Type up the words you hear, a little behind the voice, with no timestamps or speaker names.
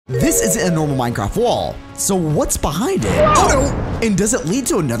This isn't a normal Minecraft wall. So what's behind it? Oh no! And does it lead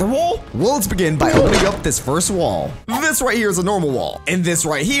to another wall? Well, let's begin by opening up this first wall. This right here is a normal wall. And this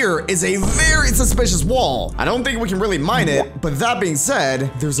right here is a very suspicious wall. I don't think we can really mine it, but that being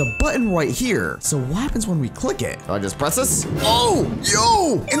said, there's a button right here. So what happens when we click it? Do I just press this? Oh,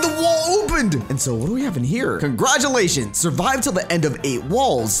 yo! And the wall opened! And so what do we have in here? Congratulations! Survive till the end of 8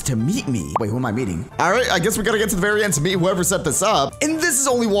 walls to meet me. Wait, who am I meeting? All right, I guess we gotta get to the very end to meet whoever set this up. And this is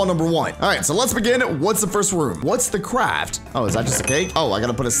only wall number 1. All right, so let's begin. What's the first room? What's the craft? Oh, is that just a cake? Oh, I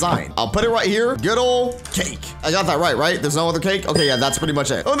gotta put a sign. I'll put it right here. Good old cake. I got that right? There's no other cake? Okay, yeah, that's pretty much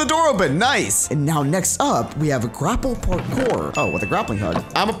it. Oh, the door opened. Nice. And now next up, we have a grapple parkour. Oh, with a grappling hook.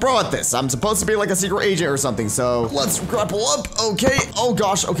 I'm a pro at this. I'm supposed to be like a secret agent or something, so let's grapple up. Okay. Oh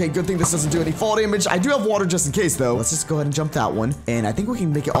gosh. Okay, good thing this doesn't do any fall damage. I do have water just in case though. Let's just go ahead and jump that one. And I think we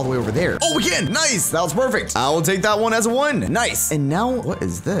can make it all the way over there. Oh, we can. Nice. That was perfect. I will take that one as a 1. Nice. And now what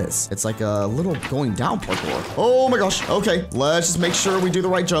is this? It's like a little going down parkour. Oh my gosh. Okay, let's just make sure we do the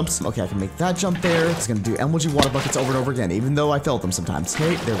right jumps. Okay, I can make that jump there. It's gonna do MLG water buckets over and over again, even though I failed them sometimes.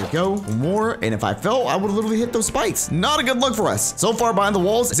 Okay, there we go. One more, and if I fell, I would literally hit those spikes. Not a good look for us. So far behind the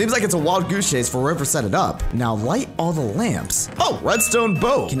walls, it seems like it's a wild goose chase for whoever set it up. Now light all the lamps. Oh, redstone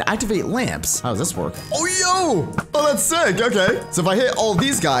bow. Can activate lamps. How does this work? Oh, yo! Oh, that's sick. Okay, so if I hit all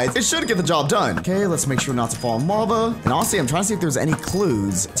these guys, it should get the job done. Okay, let's make sure not to fall in lava. And honestly, I'm trying to see if there's any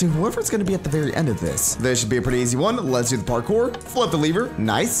clues to whoever's gonna be at the very end of this. This should be a pretty easy one. Let's do the parkour. Flip the lever.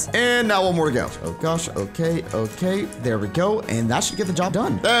 Nice. And now one more to go. Oh gosh. Okay. There we go. And that should get the job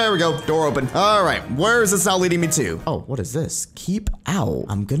done. There we go. Door open. All right. Where is this now leading me to? Oh, what is this? Keep out.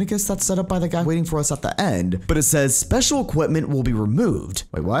 I'm gonna guess that's set up by the guy waiting for us at the end. But it says special equipment will be removed.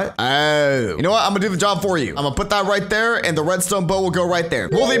 Wait, what? Oh. You know what? I'm gonna do the job for you. I'm gonna put that right there and the redstone bow will go right there.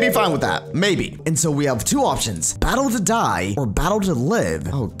 Will they be fine with that? Maybe. And so we have 2 options. Battle to die or battle to live.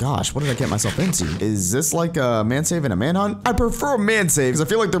 Oh gosh. What did I get myself into? Is this like a man save and a manhunt? I prefer a man save because I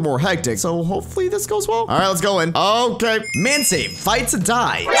feel like they're more hectic. So hopefully this goes well. All right, let's go in. Okay. Man save. Fight to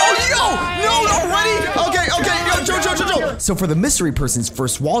die. Oh, yo! No, already? Okay. Yo, Joe. So for the mystery person's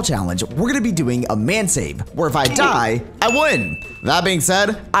first wall challenge, we're going to be doing a man save where if I die, I win. That being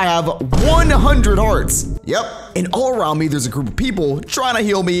said, I have 100 hearts. Yep. And all around me, there's a group of people trying to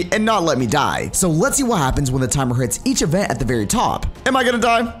heal me and not let me die. So let's see what happens when the timer hits each event at the very top. Am I gonna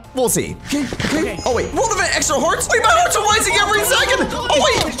die? We'll see. Okay. Oh, wait. World event, extra hearts? Wait, my hearts are rising every second. Oh,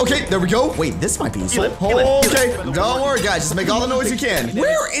 wait. Okay, there we go. Wait, this might be useful. Okay. Don't worry, guys. Just make all the noise you can.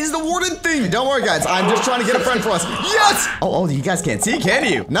 Where is the warden thing? Don't worry, guys. I'm just trying to get a friend for us. Yes! Oh, you guys can't see, can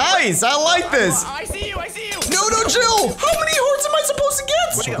you? Nice. I like this. I see you. No, chill. How many hearts am I supposed to get?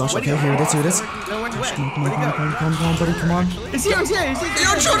 Oh, gosh. Okay, here it is. Come on, buddy. Come on. Is he? Yo,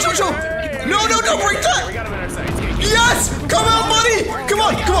 chill. No, don't break that. Yes! Come on, buddy! Come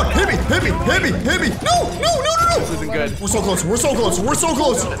on! Hit me! No! This isn't good. We're so close.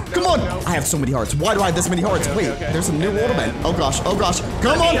 Come on! I have so many hearts. Why do I have this many hearts? Wait, there's a new world event. Oh gosh.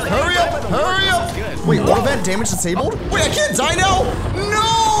 Come on! Hurry up! Wait, world event damage disabled? Wait, I can't die now?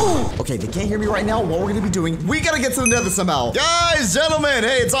 No! Okay, they can't hear me right now. What we're gonna be doing, we gotta get to the nether somehow. Guys, gentlemen,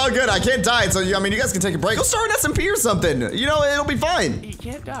 hey, it's all good. I can't die, so I mean, you guys can take a break. Go start an SMP or something. You know, it'll be fine. You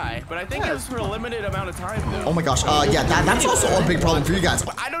can't die, but I think it's for a limited amount of time, though. Oh my gosh. Yeah, that's also a big problem for you guys.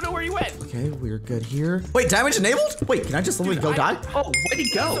 I don't know where you went. Okay, we're good here. Wait, damage enabled? Wait, can I just literally go die? Oh, where'd he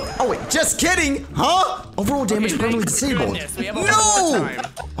go? Oh, wait, just kidding. Huh? Overall damage permanently disabled. No!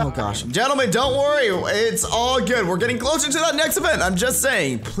 Oh gosh. Gentlemen, don't worry. It's all good. We're getting closer to that next event. I'm just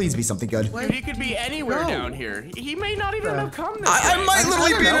saying. Please be something good. He could be anywhere down here. He may not even have come this I might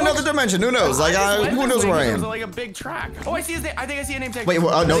literally be in another dimension. Who knows? Like, who knows where I am? Like a big track. Oh, I see his name. I think I see a name tag. Wait, no.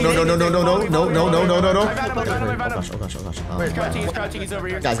 I found him. Oh gosh. He's crouching. He's over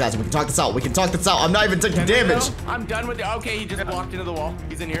here. Guys, we can talk this out. I'm not even taking damage. I'm done with it. Okay, he just walked into the wall.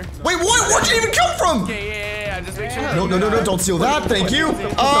 He's in here. Wait, what? Where'd you even come from? Okay, yeah. Just make sure. No, don't steal that. Thank you.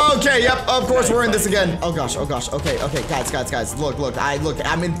 Okay, yep. Of course, we're in this again. Oh gosh. Okay. Guys. Look.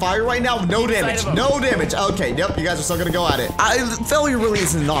 I'm in fire right now. No damage. Okay, yep. You guys are still gonna go at it. Failure really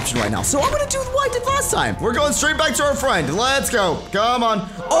isn't an option right now, so I'm gonna do what I did last time. We're going straight back to our friend. Let's go. Come on.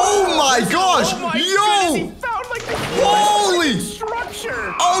 Oh my gosh. Yo. He found like the holy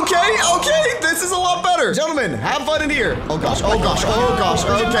structure. Okay. This is a lot better. Gentlemen, have fun in here. Oh gosh.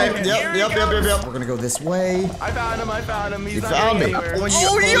 Okay. Yep. We're gonna go this way. I found him. He's you found me.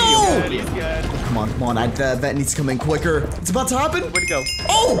 Oh, yo. He's good. Come on. That needs to come in quicker. It's about to happen. Where'd he go?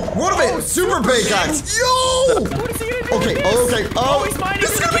 Oh, what of it? Super big axe. Yo. Okay. Oh,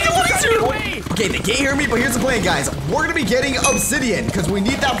 this is gonna be a lot easier. Okay, they can't hear me, but here's the plan, guys. We're gonna be getting obsidian because we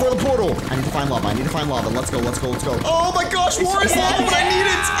need that for the portal. I need to find lava. Let's go. Oh my gosh, more is lava, but I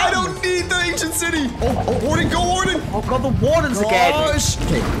got the wardens again. Gosh.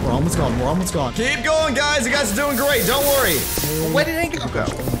 Okay, we're almost gone. We're almost gone. Keep going, guys. You guys are doing great. Don't worry. Where did it go?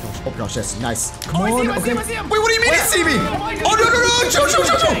 Oh gosh, yes, nice. Come I on, see him, I okay. see him, I see him. Wait, what do you mean you see me? Oh no, chill.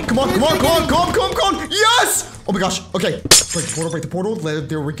 Come on. Yes! Oh my gosh, okay. Break the portal.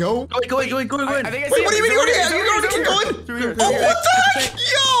 There we go. Go in. I think I Wait, see what do you him. mean? You already keep going? Oh, what the heck?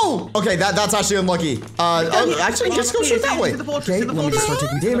 Yo! Okay, that's actually unlucky. Actually, just go straight that way. Okay, let me just start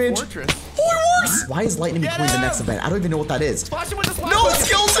taking damage. Oh, it works! Why is lightning between the next event? I don't even know what that is. Splash him with the splash No, bucket.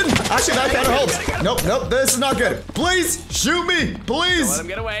 skeleton! Actually, that kind of helps. Nope, this is not good. Please, shoot me, Don't please. let him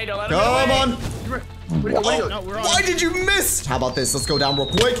get away. Don't let him Come get away. on. No, we're on. Why did you miss? How about this? Let's go down real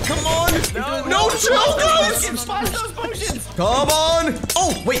quick. Come on. No, Chill, guys. Splash those potions. Come on.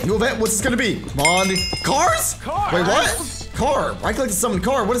 Oh, wait, new event. What's this gonna be? Come on. Cars? Cars. Wait, what? Car. Right click to summon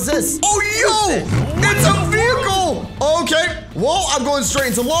car. What is this? Oh, yo! It's a vehicle! Okay. Well, I'm going straight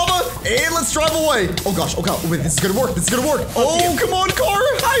into lava, and let's drive away. Oh, gosh. Oh, God. Wait, this is gonna work. Oh, come on, car.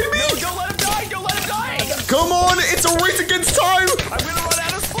 Hide me. Don't let him die. Don't let him die. Come on. It's a race against time. I'm gonna run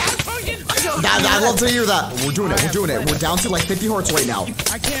out of splash potions. I love to hear that. We're doing it. We're down to like 50 hearts right now.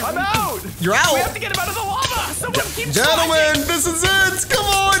 I'm out. You're out. We have to get him out of the lava. Someone keep Gentlemen, this is it. Come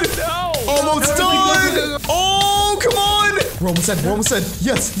on. No. Almost done. Oh, come on. We're almost dead.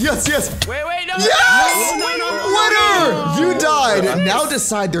 Yes. Wait, no. Yes! No. Winner! You died. Now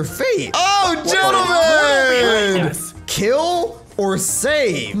decide their fate. Oh, gentlemen! Yes. Kill or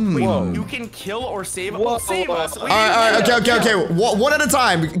save? You can kill or save. Well, save us. All right. Okay. One at a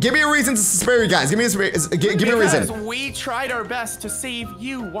time. Give me a reason to spare you guys. Give me a reason. Because we tried our best to save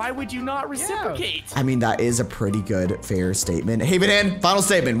you. Why would you not reciprocate? I mean, that is a pretty good, fair statement. Hey, Van, final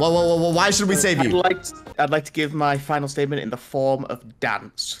statement. Why should we save you? I'd like to give my final statement in the form of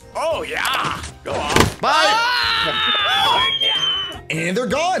dance. Oh, yeah. Go on. Bye. Oh, yeah. And they're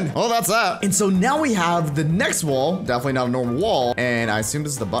gone. Oh, that's that. And so now we have the next wall. Definitely not a normal wall. And I assume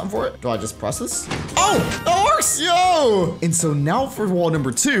this is the button for it. Do I just press this? Oh, that works. Yo. And so now for wall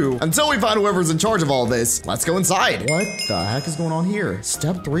number 2, until we find whoever's in charge of all this, let's go inside. What the heck is going on here?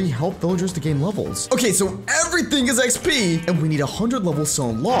 Step 3, help villagers to gain levels. Okay, so everything is XP and we need 100 levels to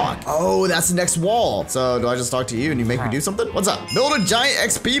unlock. Oh, that's the next wall. So do I just talk to you and you make me do something? What's up? Build a giant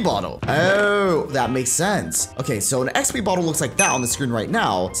XP bottle. Oh, that makes sense. Okay, so an XP bottle looks like that on the screen right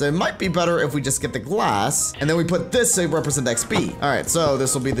now. So it might be better if we just get the glass and then we put this to represent the XP. All right, so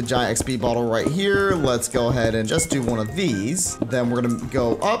this will be the giant XP bottle right here. Let's go ahead and just do one of these. Then we're gonna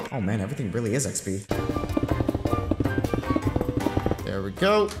go up. Oh man, everything really is XP. There we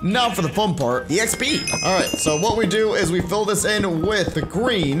go. Now for the fun part, the XP. All right, so what we do is we fill this in with the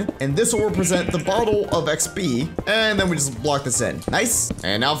green, and this will represent the bottle of XP, and then we just block this in. Nice.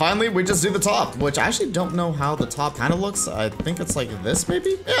 And now finally, we just do the top, which I actually don't know how the top kind of looks. I think it's like this,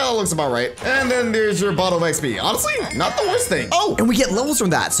 maybe? Yeah, it looks about right. And then there's your bottle of XP. Honestly, not the worst thing. Oh, and we get levels from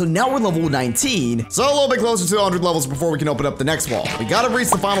that. So now we're level 19. So a little bit closer to 100 levels before we can open up the next wall. We gotta reach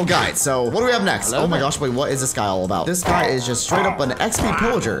the final guide. So what do we have next? Oh my gosh, wait, what is this guy all about? This guy is just straight up an XP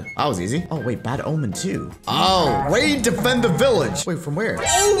pillager. That was easy. Oh, wait, bad omen too. Oh, raid, defend the village. Wait, from where?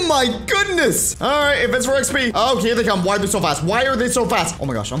 Oh my goodness. All right, if it's for XP. Oh, here they come. Why are they so fast? Why are they so fast? Oh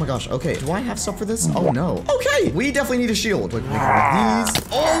my gosh, okay. Do I have stuff for this? Oh no. Okay, we definitely need a shield. Wait, we have these.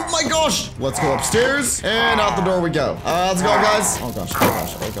 Oh my gosh. Let's go upstairs and out the door we go. Let's go, guys. Oh gosh.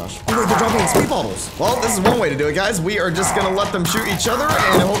 Oh wait, they're dropping XP bottles. Well, this is one way to do it, guys. We are just gonna let them shoot each other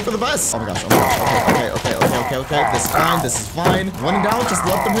and hope for the best. Oh my gosh. Okay. This is fine. When in doubt, just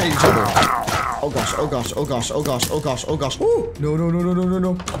let them hit each other. Oh gosh. Ooh.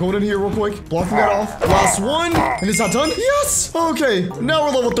 No. Going in here real quick. Blocking that off. Last one. And it's not done? Yes. Okay. Now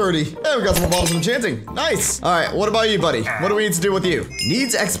we're level 30. And we got some more bottles of enchanting. Nice. All right. What about you, buddy? What do we need to do with you?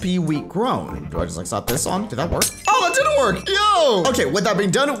 Needs XP wheat grown. Do I just like slap this on? Did that work? Oh, that didn't work. Yo. Okay. With that being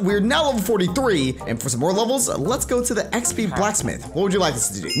done, we're now level 43. And for some more levels, let's go to the XP blacksmith. What would you like us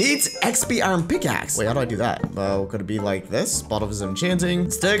to do? Needs XP iron pickaxe. Wait, how do I do that? Could it be like this? Bottle of enchanting.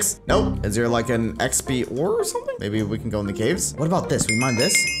 Sticks. Nope. Is there like an XP ore or something? Maybe we can go in the caves. What about this? We mine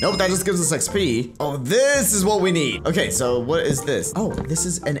this? Nope, that just gives us XP. Oh, this is what we need. Okay, so what is this? Oh, this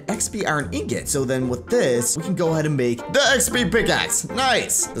is an XP iron ingot. So then with this, we can go ahead and make the XP pickaxe.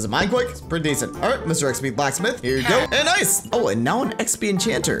 Nice. Does it mine quick? It's pretty decent. All right, Mr. XP blacksmith. Here you go. And nice. Oh, and now an XP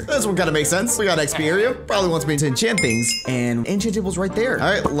enchanter. This one kind of makes sense. We got an XP area. Probably wants me to enchant things. And enchant table's right there.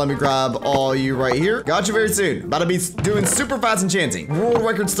 All right, let me grab all you right here. Got you very soon. About to be doing super fast enchanting. World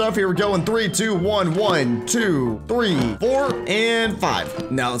record stuff. Here we go in 3, 2, 1, 1, 2, 2, 3, 4, and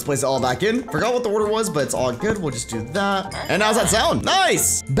 5. Now let's place it all back in. Forgot what the order was, but it's all good. We'll just do that. And how's that sound?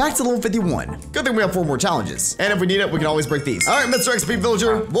 Nice. Back to level 51. Good thing we have 4 more challenges. And if we need it, we can always break these. All right, Mr. XP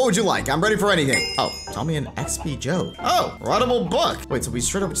Villager, what would you like? I'm ready for anything. Oh, tell me an XP joke. Oh, writable book. Wait, so we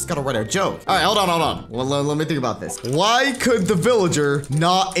straight up just gotta write a joke. All right, hold on. Well, let me think about this. Why could the villager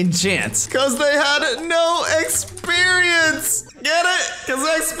not enchant? Because they had no experience. Get it?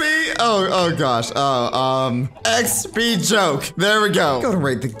 Because XP. Oh gosh. XP joke. There we go. Go ahead and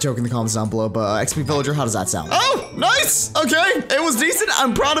rate the joke in the comments down below. But XP Villager, how does that sound? Oh, nice. Okay, it was decent.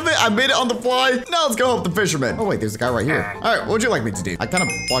 I'm proud of it. I made it on the fly. Now let's go help the fisherman. Oh wait, there's a guy right here. All right, what would you like me to do? I kind of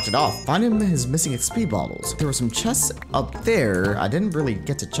blocked it off. Find him his missing XP bottles. There were some chests up there. I didn't really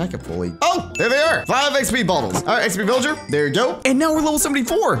get to check it fully. Oh, there they are. 5 XP bottles. All right, XP Villager, there you go. And now we're level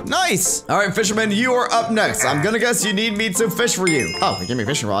 74. Nice. All right, fisherman, you are up next. I'm gonna guess you need me to fish for you. Oh, they gave me a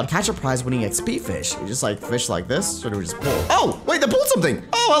fishing rod. Catch a prize winning XP fish. You just like fish like this, or do we just pull? Oh, wait, they pulled something.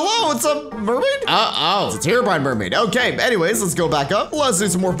 Oh, hello, it's a mermaid? Oh, it's a Herobrine mermaid. Okay, anyways, let's go back up. Let's do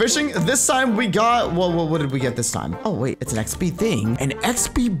some more fishing. This time we got, well, what did we get this time? Oh, wait, it's an XP thing. An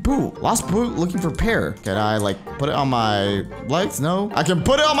XP boot. Lost boot looking for pear. Can I like put it on my legs? No. I can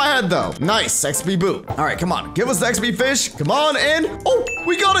put it on my head though. Nice, XP boot. All right, come on. Give us the XP fish. Come on, and oh,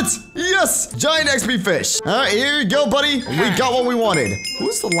 we got it. Yes, giant XP fish. All right, here you go, buddy. We got what we wanted.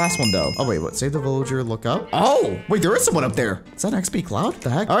 Who's the last one though? Oh, wait, what? Save the villager, look up. Oh, wait, there is someone up there. Is that an XP cloud? The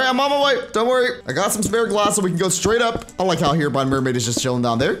heck? All right, I'm on my way. Don't worry. I got some spare glass so we can go straight up. I like how Herobrine mermaid is just chilling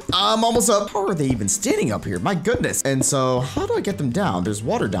down there. I'm almost up. How are they even standing up here? My goodness. And so how do I get them down? There's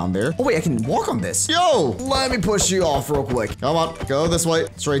water down there. Oh, wait, I can walk on this. Yo, let me push you off real quick. Come on, go this way.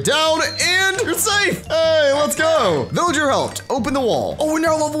 Straight down, and you're safe. Hey, let's go. Villager helped. Open the wall. Oh, we're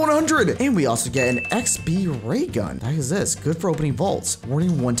now level 100. And we also get an XP ray gun. What is this? Good for opening vaults.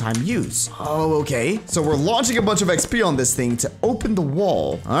 Warning, one-time use. Oh, okay. So we're launching a bunch of XP on this thing to open the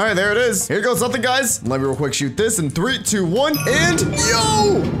wall. All right, there it is. Here goes something, guys. Let me real quick shoot this in 3, 2, 1, and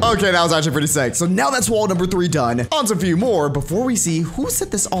yo! Okay, that was actually pretty sick. So now that's wall number 3 done. On to a few more before we see who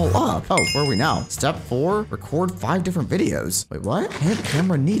set this all up. Oh, where are we now? Step 4, record 5 different videos. Wait, what?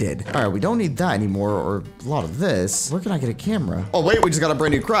 Camera needed. All right, we don't need that anymore, or a lot of this. Where can I get a camera? Oh, wait, we just got a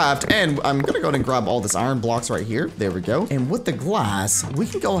brand new craft, and I'm gonna go ahead and grab all this iron blocks right here. There we go. And with the glass, we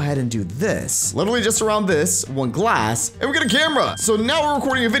can go ahead and do this. Literally just around this, 1 glass, and we get a camera. So now we're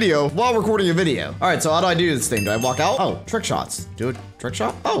recording a video while recording a video. All right, so how do I do this thing? Do I walk out? Oh, trick shots. Do it. Trick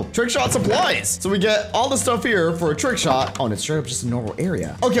shot? Oh, trick shot supplies. So we get all the stuff here for a trick shot. Oh, and it's straight up just a normal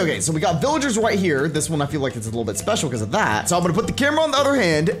area. Okay, so we got villagers right here. This one I feel like it's a little bit special because of that. So I'm gonna put the camera on the other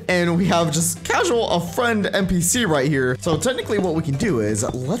hand, and we have just casual, a friend NPC right here. So technically what we can do is,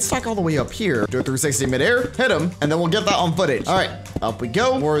 let's stack all the way up here, do a 360 midair, hit him, and then we'll get that on footage. All right, up we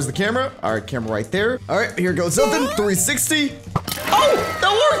go. Where is the camera? All right, camera right there. All right, here goes something, 360. Oh,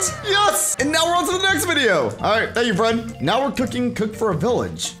 that worked! Yes! And now we're on to the next video. All right, thank you, friend. Now we're cooking cook for a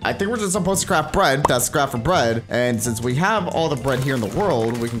village. I think we're just supposed to craft bread. That's craft for bread. And since we have all the bread here in the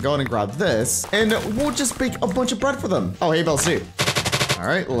world, we can go ahead and grab this, and we'll just bake a bunch of bread for them. Oh, hey, Belsu. All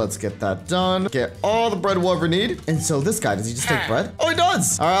right, let's get that done. Get all the bread we'll ever need. And so this guy, does he just take bread? Oh, he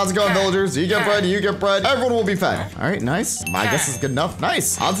does. All right, how's it going, villagers? You get bread, you get bread. Everyone will be fed. All right, nice. I guess it's good enough.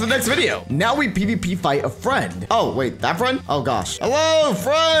 Nice. On to the next video. Now we PvP fight a friend. Oh, wait, that friend? Oh, gosh. Hello,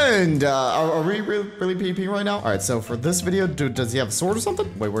 friend. Are we really PvPing right now? All right, so for this video, does he have a sword or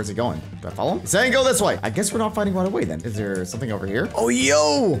something? Wait, where's he going? Do I follow him? He's saying go this way. I guess we're not fighting right away then. Is there something over here? Oh,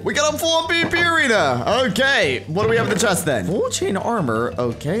 yo, we got a full-on PvP arena. Okay, what do we have in the chest then? Full chain armor.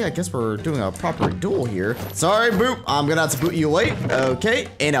 Okay, I guess we're doing a proper duel here. Sorry, Boop. I'm gonna have to boot you away. Okay.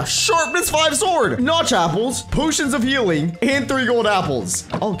 And a sharpness 5 sword. Notch apples, potions of healing, and 3 gold apples.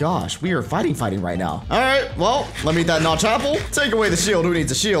 Oh gosh, we are fighting right now. All right, well, let me eat that notch apple. Take away the shield. Who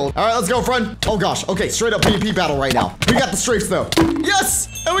needs a shield? All right, let's go, friend. Oh gosh. Okay, straight up PvP battle right now. We got the strafes though. Yes!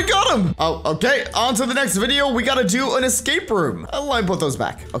 And we got him. Oh, okay. On to the next video. We gotta do an escape room. Let me put those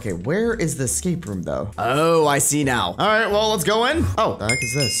back. Okay, where is the escape room though? Oh, I see now. All right, well, let's go in. Oh, the heck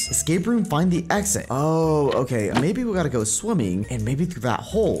is this? Escape room, find the exit. Oh, okay. Maybe we gotta go swimming and maybe through that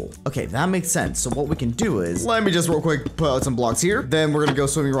hole. Okay, that makes sense. So what we can do is, let me just real quick put out some blocks here. Then we're gonna go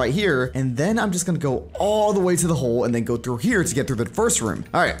swimming right here. And then I'm just gonna go all the way to the hole and then go through here to get through the first room.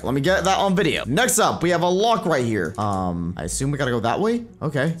 All right, let me get that on video. Next up, we have a lock right here. I assume we gotta go that way.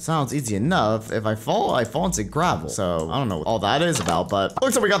 Okay, sounds easy enough. If I fall into gravel. So I don't know what all that is about, but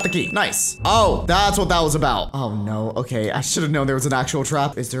looks like we got the key. Nice. Oh, that's what that was about. Oh no. Okay, I should have known there was an actual actual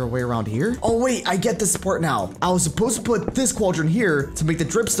trap. Is there a way around here? Oh, wait, I get this part now. I was supposed to put this quadrant here to make the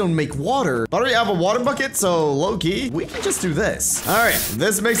dripstone make water. But I already have a water bucket, so low-key, we can just do this. All right,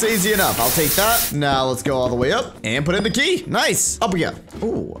 this makes it easy enough. I'll take that. Now let's go all the way up and put in the key. Nice. Up we go.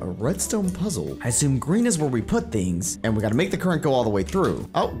 Oh, a redstone puzzle. I assume green is where we put things, and we gotta make the current go all the way through.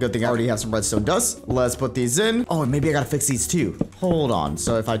 Oh, good thing I already have some redstone dust. Let's put these in. Oh, and maybe I gotta fix these too. Hold on.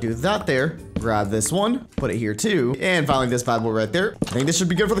 So if I do that there, grab this one, put it here too, and finally this bad boy right there. I think this should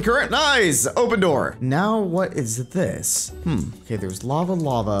be good for the current. Nice. Open door. Now what is this? Okay, there's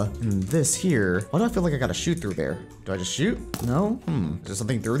lava, and this here. Why do I feel like I gotta shoot through there? Do I just shoot? No. Is there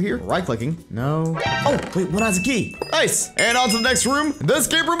something through here? Right clicking. No. Oh, wait, one has a key. Nice. And on to the next room. The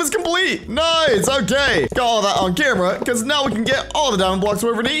escape room is complete. Nice. Okay. Got all that on camera because now we can get all the diamond blocks we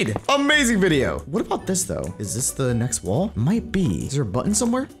ever need. Amazing video. What about this though? Is this the next wall? Might be. Is there a button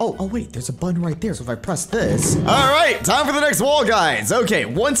somewhere? Oh, wait, there's a button right there. So if I press this. All right, time for the next wall, guys. Okay,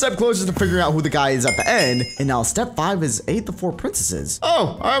 one step closer to figuring out who the guy is at the end. And now step 5 is aid the 4 princesses.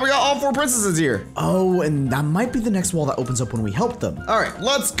 Oh, all right, we got all 4 princesses here. Oh, and that might be the next wall that opens up when we help them. All right,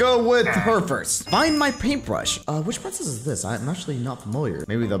 let's go with her first. Find my paintbrush. Which princess is this? I'm actually not familiar.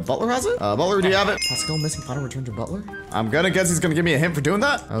 Maybe the butler has it? Butler, do you have it? Pascal missing final return to butler? I'm gonna guess he's gonna give me a hint for doing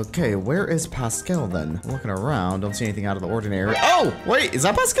that. Okay, where is Pascal then? Looking around, don't see anything out of the ordinary. Oh, wait, is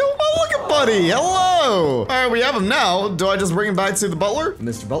that Pascal? Oh, look at buddy. Hello. All right, we have him now. Do I just bring him back to the butler?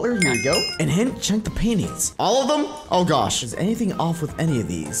 Mr. Butler, here you go. And hint, check the paintings. All of them? Oh gosh. Is anything off with any of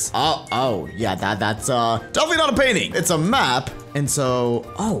these? Oh, yeah, that's definitely not a painting. It's a map. And so,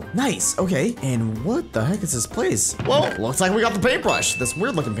 oh, nice. Okay. And what the heck is this place? Well, looks like we got the paintbrush. This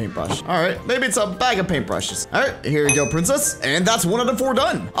weird looking paintbrush. All right. Maybe it's a bag of paintbrushes. All right. Here you go, princess. And that's 1 out of 4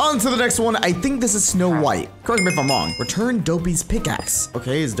 done. On to the next one. I think this is Snow White. Correct me if I'm wrong. Return Dopey's pickaxe.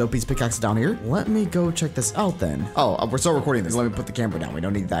 Okay. Is Dopey's pickaxe down here? Let me go check this out then. Oh, we're still recording this. Let me put the camera down. We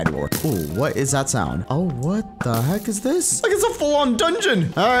don't need that anymore. Ooh, what is that sound? Oh, what the heck is this? Like it's a full-on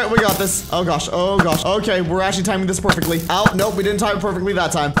dungeon. All right. We got this. Oh gosh. Oh gosh. Okay. We're actually timing this perfectly. Oh, nope. We didn't time it perfectly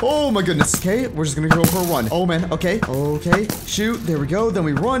that time. Oh my goodness. Okay, we're just gonna go for a run. Oh man. Okay. Shoot. There we go. Then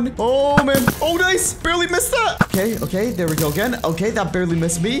we run. Oh man. Oh nice. Barely missed that. Okay. There we go again. Okay, that barely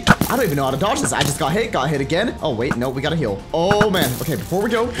missed me. I don't even know how to dodge this. I just got hit again. Oh wait, no, we gotta heal. Oh man. Okay, before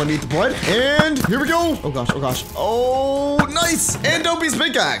we go, let me eat the blood. And here we go. Oh gosh. Oh, nice. And Dopey's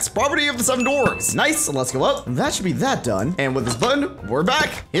pickaxe, property of the 7 dwarves. Nice. Let's go up. That should be that done. And with this button, we're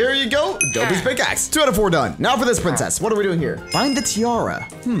back. Here you go. Dopey's pickaxe. 2 out of 4 done. Now for this princess. What are we doing here? Find the tiara.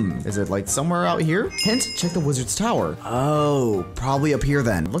 Is it like somewhere out here? Hint, check the wizard's tower. Oh, probably up here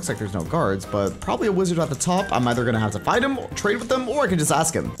then. Looks like there's no guards, but probably a wizard at the top. I'm either gonna have to fight him, or trade with him, or I can just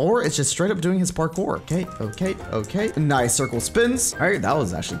ask him. Or it's just straight up doing his parkour. Okay. Nice circle spins. All right, that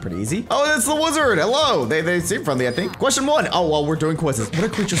was actually pretty easy. Oh, it's the wizard. Hello. They seem friendly, I think. Question 1. Oh, well, we're doing quizzes. What are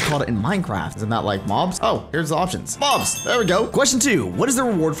creatures called in Minecraft? Isn't that like mobs? Oh, here's the options. Mobs. There we go. Question 2. What is the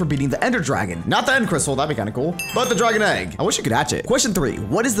reward for beating the Ender Dragon? Not the End Crystal. That'd be kind of cool. But the Dragon Egg. I wish you could hatch it. Question 3.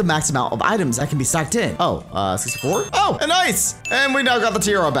 What is the max amount of items that can be stacked in? Oh, 64? Oh, and nice. And we now got the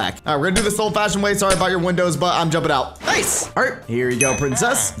tiara back. All right, we're gonna do this the old-fashioned way. Sorry about your windows, but I'm jumping out. Nice. All right, here you go,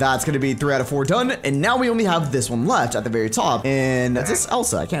 princess. That's gonna be 3 out of 4 done. And now we only have this one left at the very top. And is this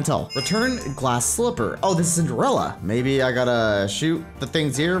Elsa? I can't tell. Return glass slipper. Oh, this is Cinderella. Maybe I gotta shoot the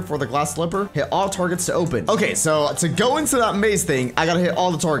things here for the glass slipper. Hit all targets to open. Okay, so to go into that maze thing, I gotta hit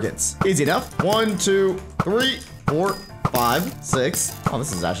all the targets. Easy enough. 1, 2, 3, 4, 5, 6. Oh,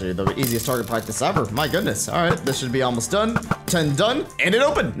 this is actually the easiest target practice ever. My goodness. All right, this should be almost done. 10 done, and it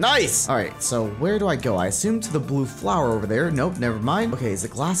opened. Nice. All right, so where do I go? I assume to the blue flower over there. Nope, never mind. Okay, is the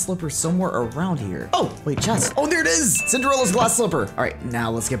glass slipper somewhere around here? Oh, wait, chest. Oh, there it is. Cinderella's glass slipper. All right,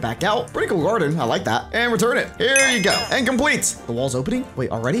 now let's get back out. Pretty cool garden. I like that. And return it. Here you go. And complete. The wall's opening.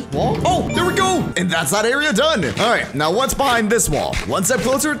 Wait, already? Wall? Oh, there we go. And that's that area done. All right, now what's behind this wall? One step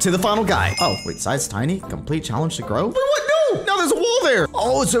closer to the final guy. Oh, wait, size tiny. Complete challenge to grow. Wait, what? No. Now there's a wall there.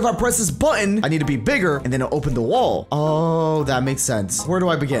 Oh, so if I press this button, I need to be bigger and then it'll open the wall. Oh, that makes sense. Where do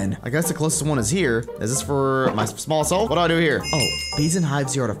I begin? I guess the closest one is here. Is this for my small self? What do I do here? Oh, bees in hive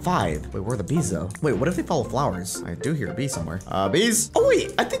 0 to 5. Wait, where are the bees though? Wait, what if they follow flowers? I do hear a bee somewhere. Bees? Oh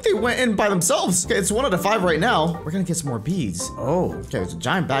wait, I think they went in by themselves. Okay, it's 1 out of 5 right now. We're gonna get some more bees. Oh, okay, there's a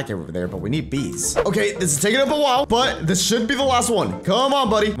giant back over there, but we need bees. Okay, this is taking up a while, but this should be the last one. Come on,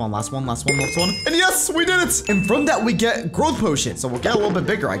 buddy. Come on, last one. And yes, we did it. And from that, we get growth potion. So we'll get a little bit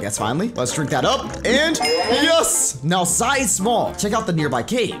bigger, I guess, finally. Let's drink that up. And yes, now size small. Check out the nearby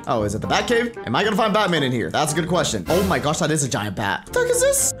cave. Oh, is it the bat cave? Am I gonna find Batman in here? That's a good question. Oh my gosh, that is a giant bat. What the heck is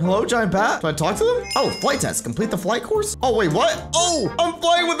this? Hello, giant bat? Do I talk to them? Oh, flight test. Complete the flight course? Oh, wait, what? Oh, I'm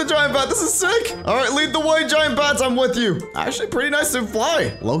flying with the giant bat. This is sick. All right, lead the way, giant bats. I'm with you. Actually, pretty nice to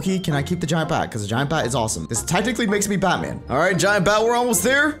fly. Loki, can I keep the giant bat? Because the giant bat is awesome. This technically makes me Batman. All right, giant bat, we're almost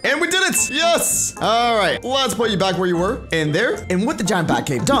there. And we did it. Yes. All right, let's put you back where you were. In there. And with the giant bat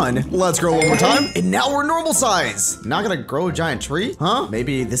cave done, let's grow one more time. And now we're normal size. Not gonna grow a giant tree? Huh?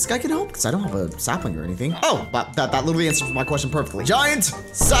 Maybe this guy can help? Because I don't have a sapling or anything. Oh, that literally answers my question perfectly. Giant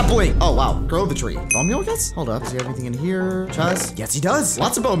sapling. Oh, wow. Grow the tree. Bone meal, I guess? Hold up. Does he have anything in here? Chest? Yes, he does.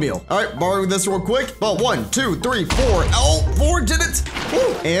 Lots of bone meal. All right, borrowing this real quick. Well, 1, 2, 3, 4. Oh, 4 did it. Woo.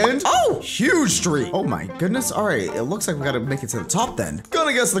 And, oh, huge tree. Oh my goodness. All right, it looks like we gotta make it to the top then.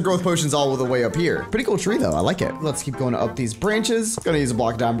 Gonna guess the growth potion's all the way up here. Pretty cool tree though. I like it. Let's keep going up these branches. Gonna use a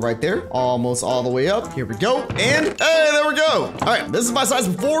block of diamond right there. Almost all the way up. Here we go. And, hey, there we go. All right, this is my size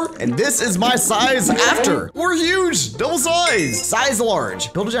before, and this is my size after. We're huge. Double size. Size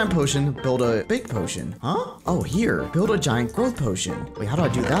large. Build a giant potion. Build a big potion. Huh? Oh, here. Build a giant growth potion. Wait, how do I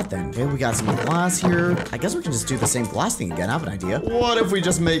do that then? Okay, we got some glass here. I guess we can just do the same glass thing again. I have an idea. What if we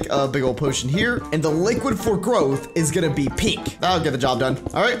just make a big old potion here, and the liquid for growth is gonna be pink? That'll get the job done.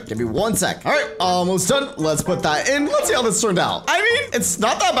 All right, give me 1 sec. All right, almost done. Let's put that in. Let's see how this turned out. I mean, it's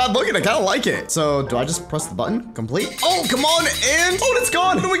not that bad looking. I kind of like it. So do I just press the button? Complete. Oh, come on. And, oh, it's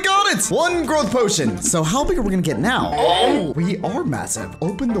gone. We got it. 1 growth potion. So how big are we gonna get now? Oh, we are massive.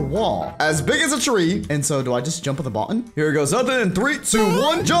 Open the wall. As big as a tree. And so do I just jump on the button? Here goes nothing in 3, 2,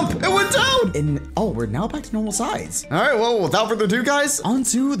 1. Jump. It went down. And, oh, we're now back to normal size. All right, well, without further ado, guys, on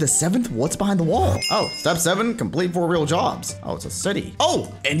to the 7th what's behind the wall. Oh, step 7, complete 4 real jobs. Oh, it's a city.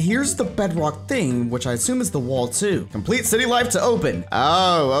 Oh, and here's the bedrock thing, which I assume is the wall too. Complete city life to open.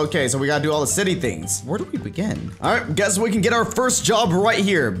 Oh, okay, so we gotta do all the city things. Where do we begin? All right, guess we can get our first job right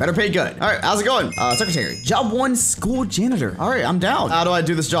here. Better pay good. All right, how's it going? Secretary. Job 1, school janitor. All right, I'm down. How do I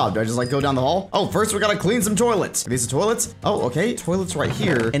do this job? Do I just like go down the hall? Oh, first we gotta clean some toilets. Are these the toilets? Oh, okay, toilets right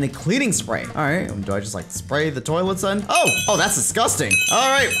here, and a cleaning spray. All right, do I just like spray the toilets then? Oh, that's disgusting. All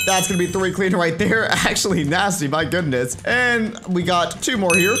right, that's gonna be 3 clean right there. Actually nasty, my goodness. And we got 2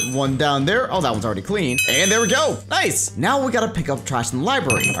 more here. 1 down there. Oh, that one's already clean. And there we go. Nice. Now we gotta pick up trash in the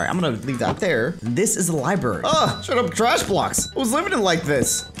library. All right, I'm gonna leave that there. This is the library. Shut up, trash blocks. Who's living in like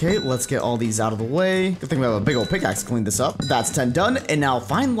this? Okay, let's get all these out of the way. Good thing we have a big old pickaxe to clean this up. That's 10 done. And now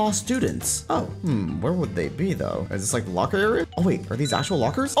find lost students. Oh, where would they be though? Is this like the locker area? Oh wait, are these actual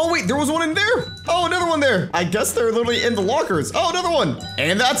lockers? Oh wait, there was one in there. Oh, another one there. I guess they're literally in the lockers. Oh, another one.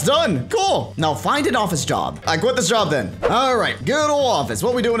 And that's done. Cool. Now find an office job. I quit this job then. All right, good old office.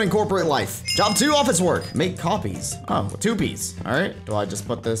 What we doing in corporate life? Job 2, office work. Make copies. Oh, 2-piece. All right, do I just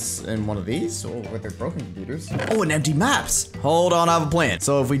put this in one of these? Oh, with their broken computers. Oh, and empty maps. Hold on, I have a plan.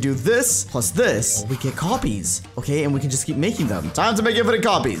 So if we do this plus this, we get copies. Okay, and we can just keep making them. Time to make infinite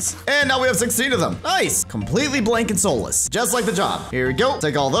copies. And now we have 16 of them. Nice. Completely blank and soulless. Just like the job. Here we go.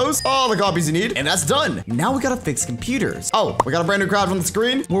 Take all those, all the copies you need, and that's done. Now we gotta fix computers. Oh, we got a brand new crowd on the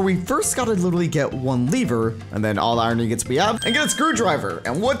screen where we first gotta literally get 1 lever, and then all the iron ingots we have, and get a screwdriver.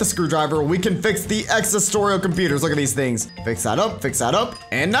 And with the screwdriver, we can fix the xNestorio computers. Look at these things. Fix that up,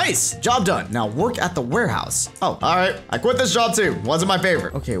 and nice. Job done. Now work at the warehouse. Oh, all right. I quit this job too. Wasn't my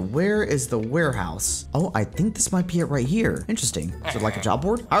favorite. Okay, where is the warehouse? Oh, I think this might be it right here. Interesting. Is it like a job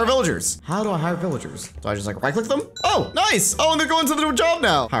board? Hire villagers. How do I hire villagers? Do I just like right click them? Oh, nice. Oh, and they're going to the new job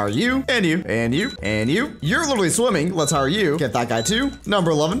now. Hire you, and you, and you, and you. You're literally swimming. Let's hire you. Get that guy too.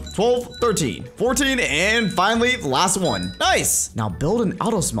 Number 11, 12, 13, 14, and finally, the last one. Nice. Now build an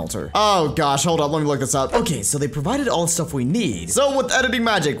auto smelter. Oh gosh, hold up. Let me look this up. Okay, so they provided all the stuff we need. So with editing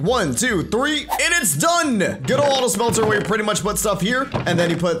magic, 1, 2, 3, and it's done. Good old auto smelter where you pretty much put stuff here, and then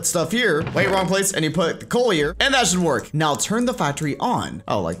you put stuff here. Wait, wrong place. And you put the coal here, and that should work. Now turn the factory on.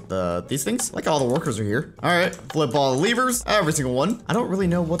 Oh, like these things? Like all the workers are here. All right, flip all the levers, every single one. I don't really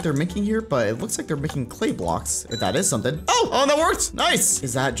know what they're making here, but it looks like they're making clay blocks, if that is something. Oh, that worked. Nice.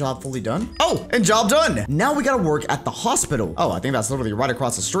 Is that job fully done? Oh, and job done. Now we gotta work at the hospital. Oh, I think that's literally right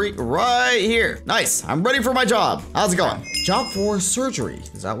across the street, right here. Nice. I'm ready for my job. How's it going? Job 4, surgery.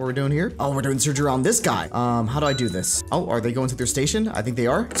 Is that what we're doing here? Oh, we're doing surgery on this guy. How do I do this? Oh, are they going to their station? I think they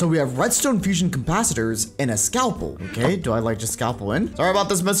are. So we have redstone fusion capacitors and a scalpel. Okay, do I like just scalpel in? Sorry about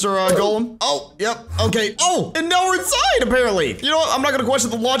this, Mr. Golem. Oh, yep. Okay. Oh, and now we're inside, apparently. You know what? I'm not gonna question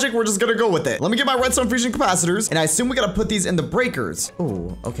the logic. We're just gonna go with it. Let me get my redstone fusion capacitors, and I assume we gotta put these in the breakers.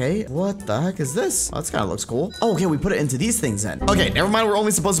 Oh, okay. What the heck is this? Oh, this kind of looks cool. Oh, okay, we put it into these things then. Okay, never mind. We're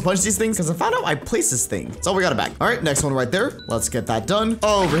only supposed to punch these things because I found out I placed this thing. So we got it back. All right, next one right there. Let's get that done.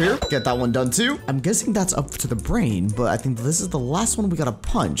 Over here. Get that one done too. I'm guessing that's up to the brain, but I think this is the last one we gotta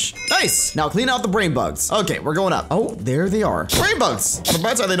punch. Nice. Now clean out the brain bugs. Okay, we're going up. Oh, there they are. Brain bugs. On the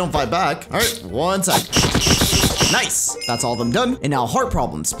bright side, they don't fight back. All right, 1 sec. Nice. That's all of them done. And now heart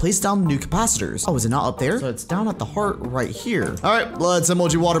problems. Place down new capacitors. Oh, is it not up there? So it's down at the heart right here. All right, let's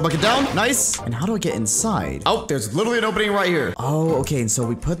emoji water bucket down. Nice. And how do I get inside? Oh, there's literally an opening right here. Oh, okay. And so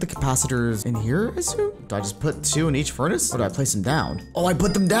we put the capacitors in here, I assume? Do I just put 2 in each furnace? Or do I place them down? Oh, I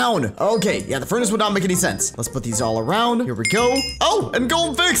put them down. Okay, yeah, the furnace would not make any sense. Let's put these all around. Here we go. Oh, and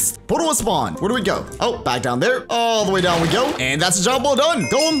golden fixed. Portal will spawn. Where do we go? Oh, back down there. All the way down we go. And that's the job well done.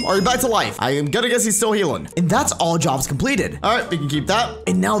 Golem, are you back to life? I am gonna guess he's still healing. And that's all jobs completed. All right, we can keep that.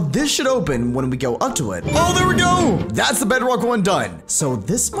 And now this should open when we go up to it. Oh, there we go. That's the bedrock one done. So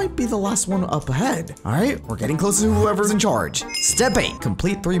this might be the last one up ahead. All right, we're getting close to whoever's in charge. Step 8,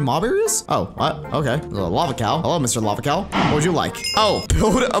 complete 3 mob areas. Oh, what? Okay. There's a lava cow. Hello, Mr. Lava Cow. What would you like? Oh,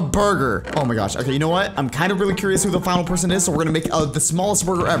 build a burger. Oh my gosh. Okay, you know what? I'm kind of really curious who the final person is, so we're gonna make the smallest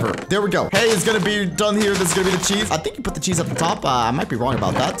burger ever. There we go. Hey, it's gonna be done here. This is gonna be the cheese. I think you put the cheese at the top. I might be wrong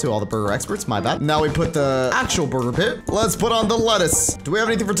about that to all the burger experts. My bad. Now we put the actual burger pit. Let's put on the lettuce. Do we have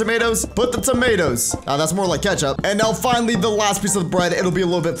anything for tomatoes? Put the tomatoes. That's more like ketchup. And now finally the last piece of the bread. It'll be a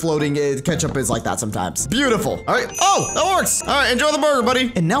little bit floating. Ketchup is like that sometimes. Beautiful. All right. Oh, that works. All right, enjoy the burger,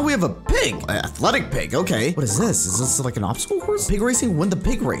 buddy. And now we have a pig. An athletic pig. Okay. What is this? Is this like an obstacle course? Pig racing? Win the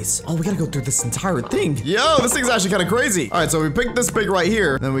pig race. Oh, we gotta go through this entire thing. Yo, this thing's actually kind of crazy. All right, so we picked this pig right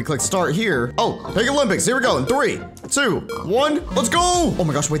here. Then we click start here. Oh, Pig Olympics. Here we go. In 3, 2, 1. Let's go. Oh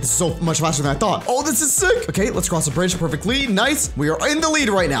my gosh, wait, this is so much faster than I thought. Oh, this is sick. Okay, let's cross the bridge perfectly. Nice. We are in the lead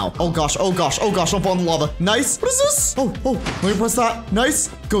right now. Oh gosh, oh gosh, oh gosh, don't fall in the lava. Nice. What is this? Oh, let me press that. Nice.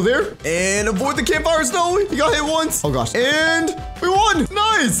 Go there and avoid the campfires. No, you got hit once. Oh gosh, and we won.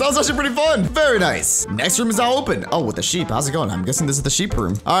 Nice. That was actually pretty fun. Very nice. Next room is now open. Oh, with the sheep. How's it going? I'm guessing this is the sheep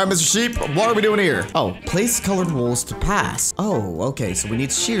room. All right, Mr. Sheep, what are we doing here? Oh, place colored walls to pass. Oh, okay, so we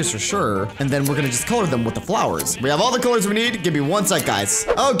need shears for sure. And then we're gonna just color them with the flowers. We have all the colors we need. Give me 1 sec, guys.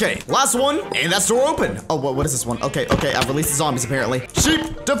 Okay, last one, and that's door open. Oh, what is this one? Okay, I've released the zombies apparently.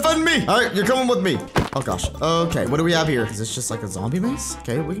 Sheep, defend me. All right, you're coming with me. Oh gosh. Okay, what do we have here? Is this just like a zombie maze?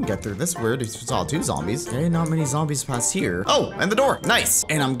 Okay, we can get through this. Weird. We saw 2 zombies. Okay, not many zombies past here. Oh, and the door. Nice.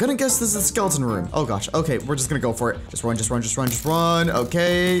 And I'm gonna guess this is the skeleton room. Oh gosh. Okay, we're just gonna go for it. Just run, just run, just run, just run.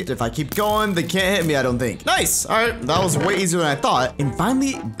 Okay, if I keep going, they can't hit me, I don't think. Nice. All right, that was way easier than I thought. And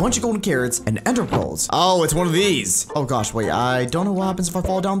finally, a bunch of golden carrots and ender pearls. Oh, it's one of these. Oh gosh, wait, I don't know what happens if I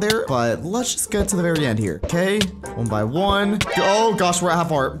fall down there, but let's just get to the very end here. Okay, 1 by 1. Oh gosh, we're at half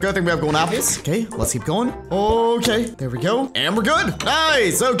heart. Good thing we have golden apples. Okay, let's keep going. Okay, there we go. And we're good.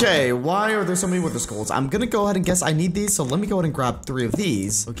 Nice. Okay, why are there so many wither skulls? I'm gonna go ahead and guess I need these, so let me go ahead and grab 3 of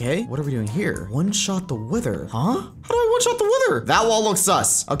these. Okay, what are we doing here? One-shot the wither. Huh? How do I one-shot the wither? That wall looks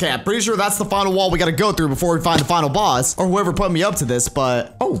sus. Okay, I'm pretty sure that's the final wall we gotta go through before we find the final boss, or whoever put me up to this,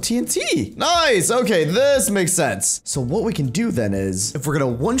 but... Oh, TNT. Nice. Okay, this makes sense. So what we can do then is, if we're gonna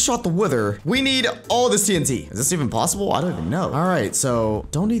one-shot the wither, we need all this TNT. Is this even possible? I don't even know. All right, so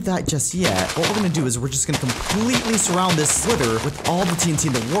don't need that just yet. What we're gonna do is we're just gonna completely surround this wither with all the TNT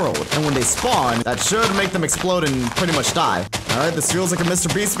in the world. And when they spawn, that should make them explode and pretty much die. All right, this feels like a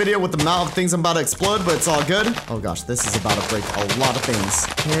Mr. Beast video with the amount of things I'm about to explode, but it's all good. Oh gosh, this is about to break a lot of things.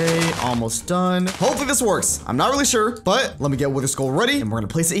 Okay, almost done. Hopefully this works. I'm not really sure, but let me get Wither Skull ready and we're gonna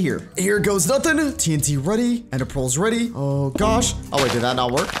place it here. Here goes nothing. TNT ready. Ender Pearls ready. Oh gosh. Oh wait, did that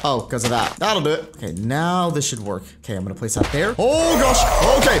not work? Oh, because of that. That'll do it. Okay, now this should work. Okay, I'm gonna place that there. Oh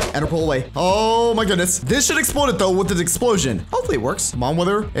gosh. Okay, Ender Pearl away. Oh my goodness. This should explode it though with the explosion. Hopefully it works. Come on,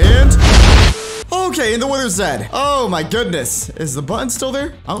 Wither. And... Okay, and the wither's dead. Oh my goodness. Is the button still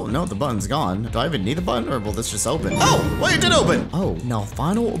there? Oh no, the button's gone. Do I even need the button or will this just open? Oh, wait, it did open. Oh, now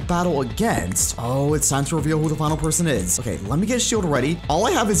final battle against. Oh, it's time to reveal who the final person is. Okay, let me get a shield ready. All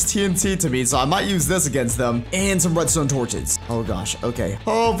I have is TNT to me, so I might use this against them and some redstone torches. Oh gosh, okay.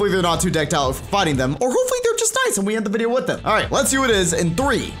 Hopefully they're not too decked out for fighting them, or hopefully they're just nice and we end the video with them. All right, let's see who it is in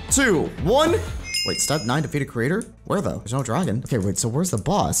 3, 2, 1. Wait, step 9, defeat a creator? Where though? There's no dragon. Okay, wait, so where's the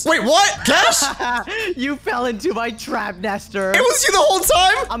boss? Wait, what? Cash? You fell into my trap, Nestor. It was you the whole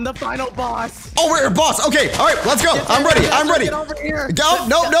time? I'm the final boss. Oh, we're your boss. Okay, all right, let's go. I'm ready. I'm ready. Get over here. Go.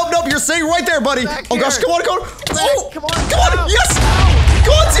 Nope. You're staying right there, buddy. Oh gosh, come on. Oh, come on. Come on. Yes.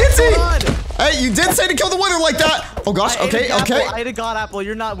 Go on, TNT. Hey, you did say to kill the winner like that. Oh gosh, okay. I ate a god apple.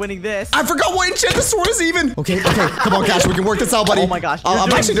 You're not winning this. I forgot what enchant the sword is even. Okay. Come on, Cash, we can work this out, buddy. Oh my gosh,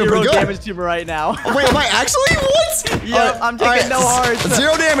 I'm actually doing pretty good. Damage to me right now. Oh, wait, am I actually? What? Yeah, I'm taking no hearts.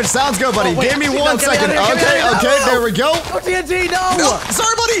 0 damage. Sounds good, buddy. Give me 1 second. Okay, there we go. Oh, TNT, no.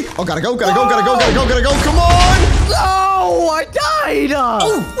 Sorry, buddy. Oh, gotta go. Come on. No, I died.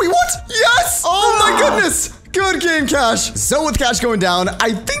 Oh, wait, what? Yes. Oh my goodness. Good game, Cash. So with Cash going down,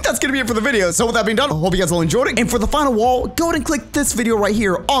 I think that's gonna be it for the video. So with that being done, I hope you guys all enjoyed it. And for the final wall, go ahead and click this video right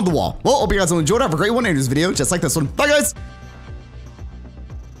here on the wall. Well, hope you guys all enjoyed it. Have a great one in this video, just like this one. Bye, guys.